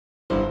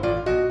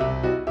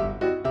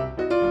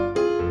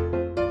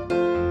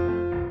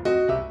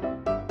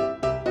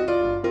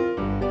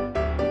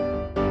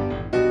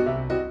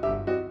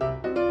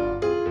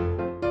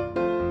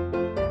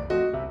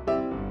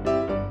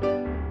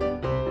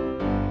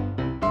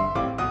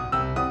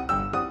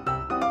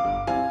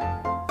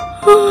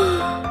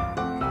I'm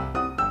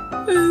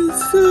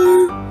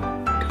so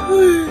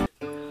tired.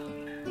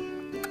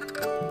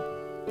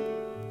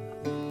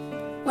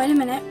 Wait a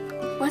minute.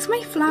 Where's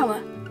my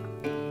flower?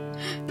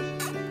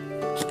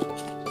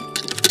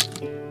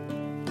 Okay.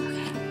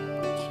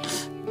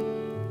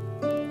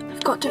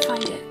 I've got to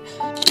find it.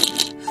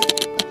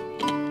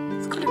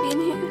 It's got to be in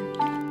here.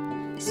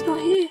 It's not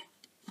here.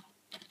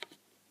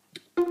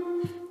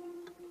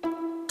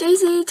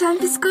 Daisy, time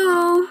for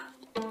school.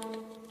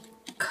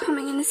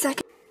 Coming in a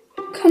second.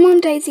 Come on,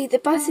 Daisy, the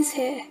bus is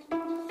here.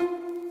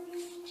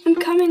 I'm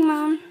coming,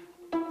 Mum.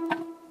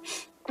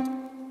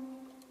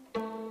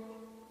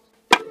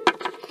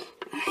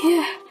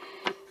 Here.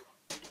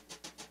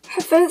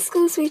 Have fun at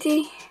school,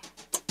 sweetie.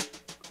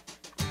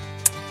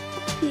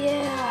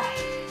 Yeah.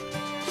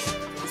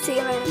 See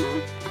you later,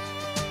 Mum.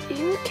 Are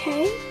you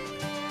okay?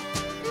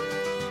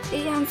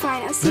 Yeah, I'm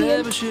fine. I'll see you.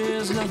 Baby,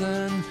 she's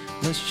nothing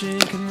unless she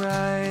can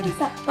ride.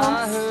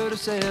 I heard her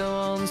say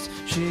once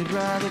she'd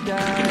rather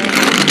die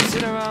than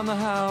sit around the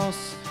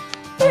house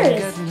and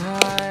getting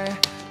high.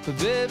 But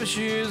baby,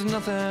 she's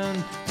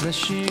nothing unless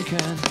she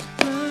can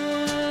ride.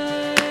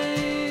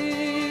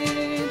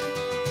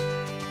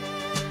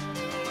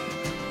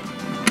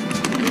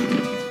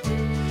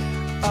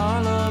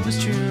 Our love is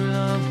true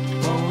love,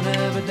 won't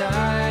ever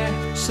die.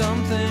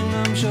 Something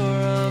I'm sure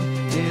of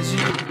is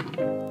you.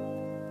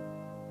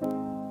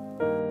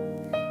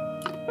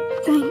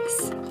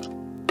 Thanks.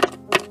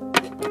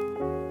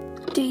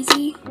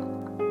 Daisy?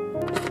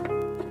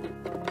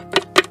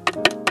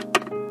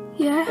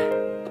 Yeah?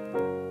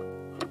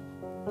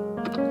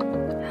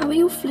 How are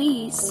your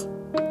fleas?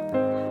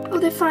 Oh,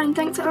 they're fine,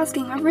 thanks for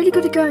asking. I've really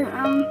got to go.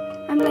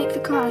 I'm late for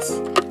class.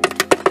 Oh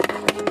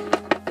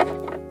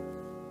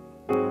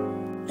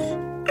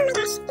my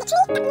gosh,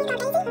 literally, that new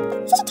girl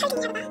Daisy, she should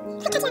totally have a bath.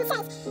 Like Tatiana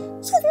says,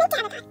 she's meant to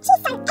have a bath. She's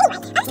so...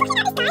 Anyway, I was talking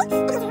about this guy,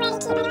 and he's really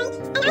cute, by the way,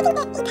 and I think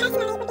that he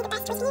personally would be the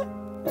best choice for you.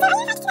 So are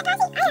you excited to get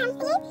classy? I am,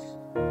 are you?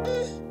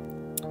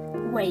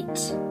 Wait.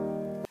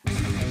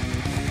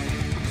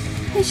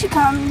 Here she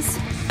comes.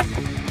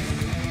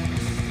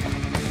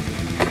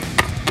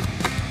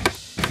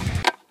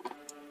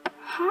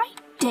 Hi,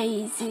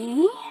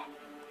 Daisy.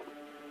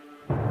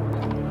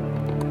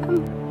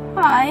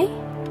 Hi.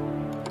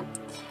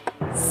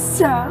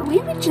 So, we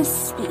were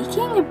just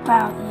speaking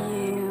about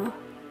you.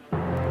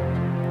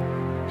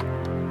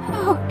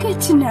 Oh, good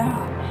to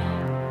know.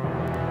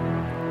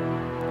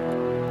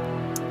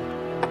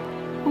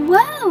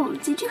 Well,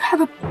 did you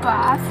have a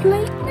bath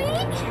lately?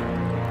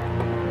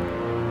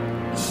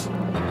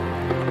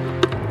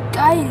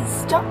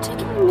 Guys, stop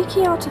taking the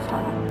mickey out of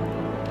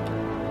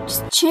her.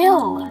 Just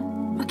chill,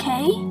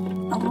 okay?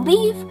 I'll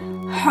leave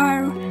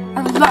her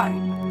alone.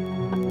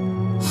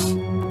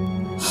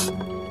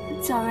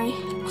 Sorry.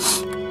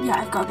 Yeah,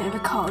 I've got a bit of a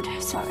cold.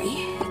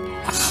 Sorry.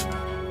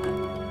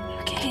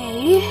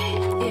 Okay.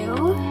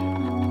 Ew.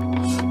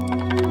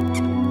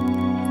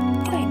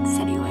 Thanks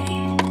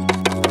anyway.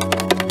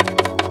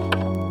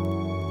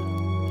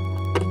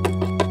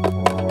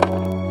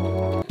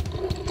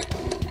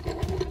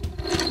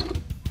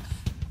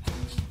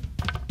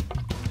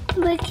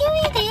 Look who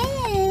it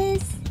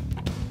is.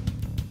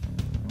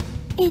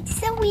 It's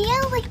the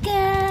wheel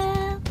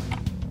girl.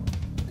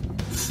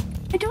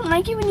 I don't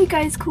like it when you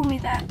guys call me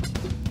that.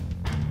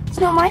 It's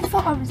not my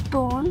fault I was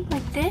born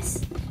like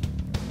this.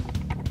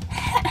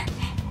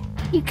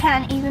 You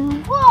can't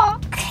even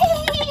walk.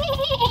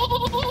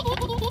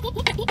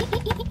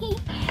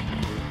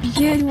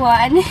 Good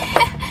one.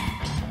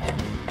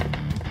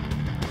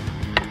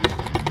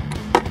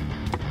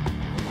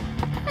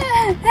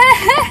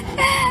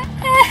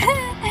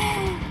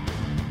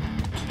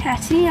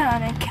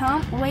 Tatiana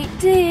can't wait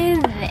to hear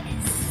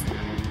this.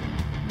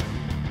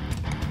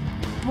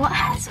 What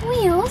has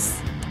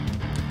wheels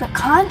but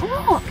can't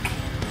walk?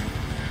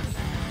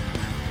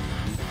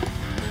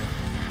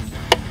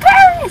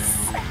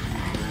 Paris!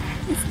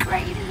 It's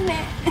great, isn't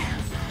it?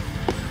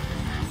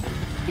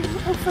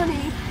 It's so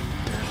funny.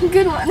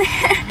 Good one.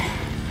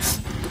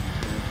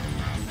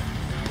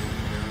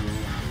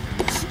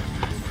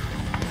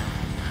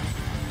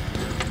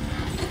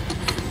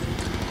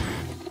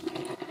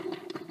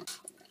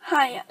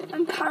 Hi,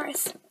 I'm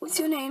Paris. What's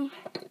your name?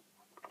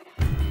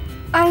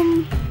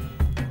 I'm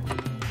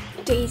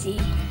Daisy.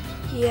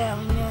 Yeah,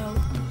 I know.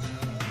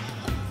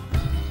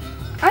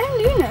 I'm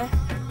Luna.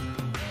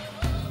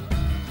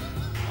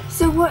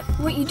 So what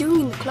you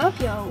doing in the club,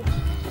 yo?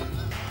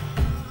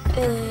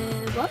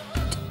 What?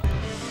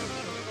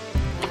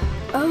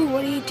 Oh,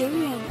 what are you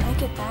doing? I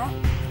get that.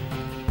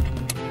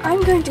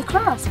 I'm going to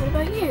class. What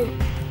about you?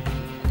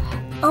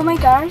 Oh my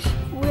gosh,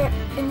 we're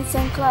in the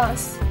same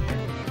class.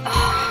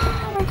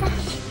 Oh my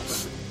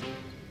gosh.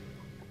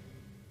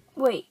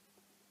 Wait.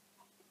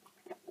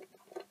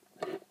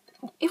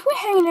 If we're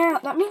hanging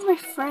out, that means we're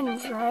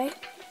friends, right?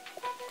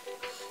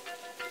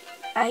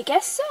 I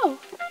guess so.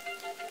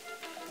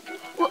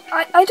 Well,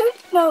 I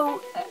don't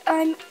know.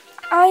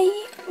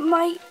 I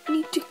might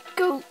need to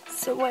go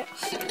somewhere.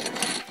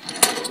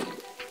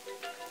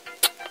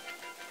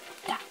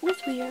 That was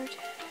weird.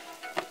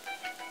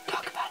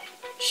 Talk about it.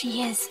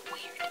 She is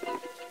weird.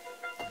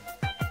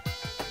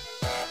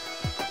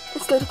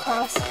 Let's go to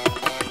class.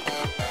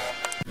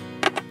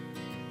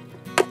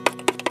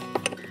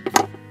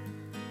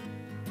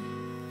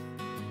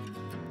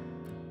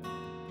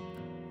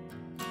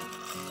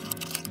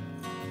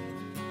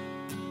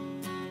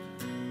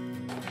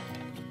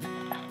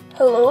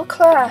 Hello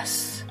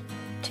class.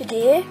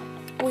 Today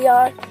we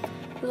are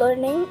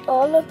learning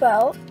all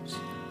about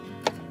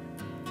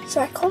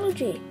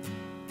psychology.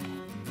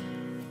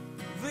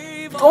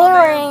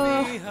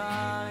 Boring!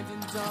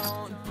 It's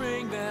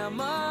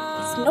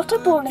not a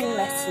boring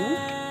lesson.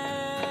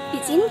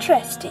 It's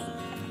interesting.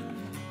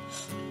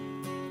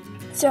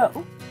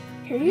 So,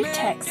 here are your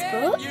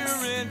textbooks.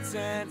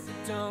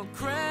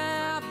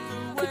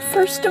 But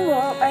first of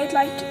all, I'd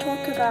like to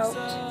talk about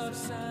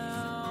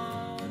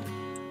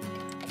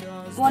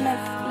one of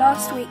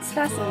last week's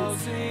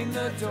lessons.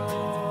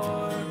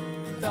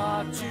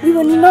 We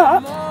will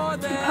not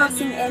be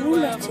passing any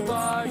letters in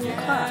the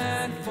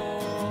class.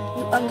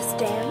 You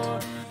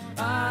understand?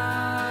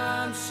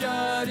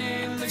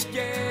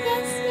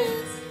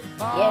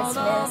 Yes,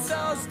 miss.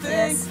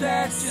 Yes,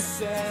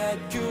 miss.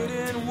 Good.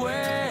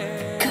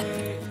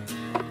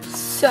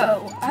 So,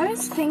 I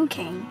was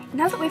thinking,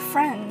 now that we're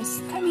friends,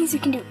 that means we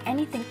can do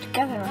anything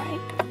together,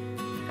 right?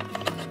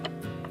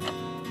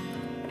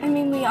 I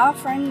mean, we are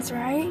friends,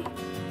 right?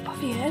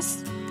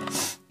 Obvious.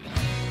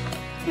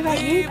 What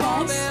about you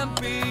guys?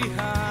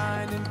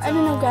 I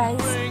don't know,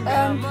 guys.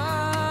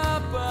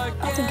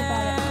 I'll think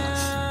about it.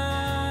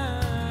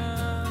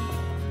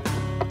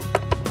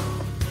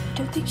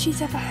 I don't think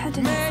she's ever had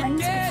any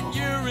friends before.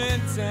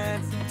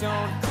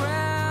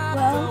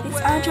 Well,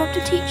 it's our job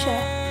to teach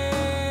her.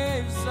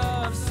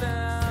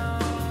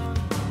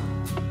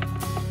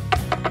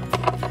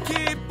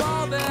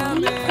 What are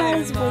you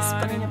guys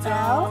whispering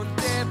about?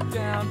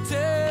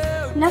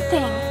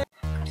 Nothing.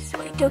 Just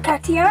wait till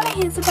Tatiana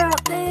hears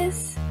about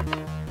this.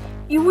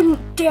 You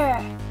wouldn't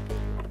dare.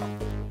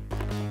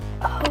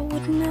 Oh,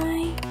 wouldn't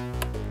I?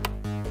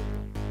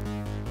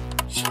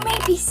 She may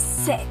be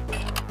sick,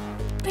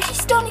 but she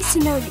still needs to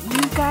know that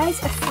you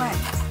guys are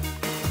friends.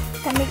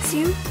 That makes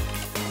you,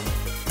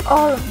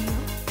 all of you,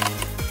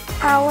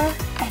 our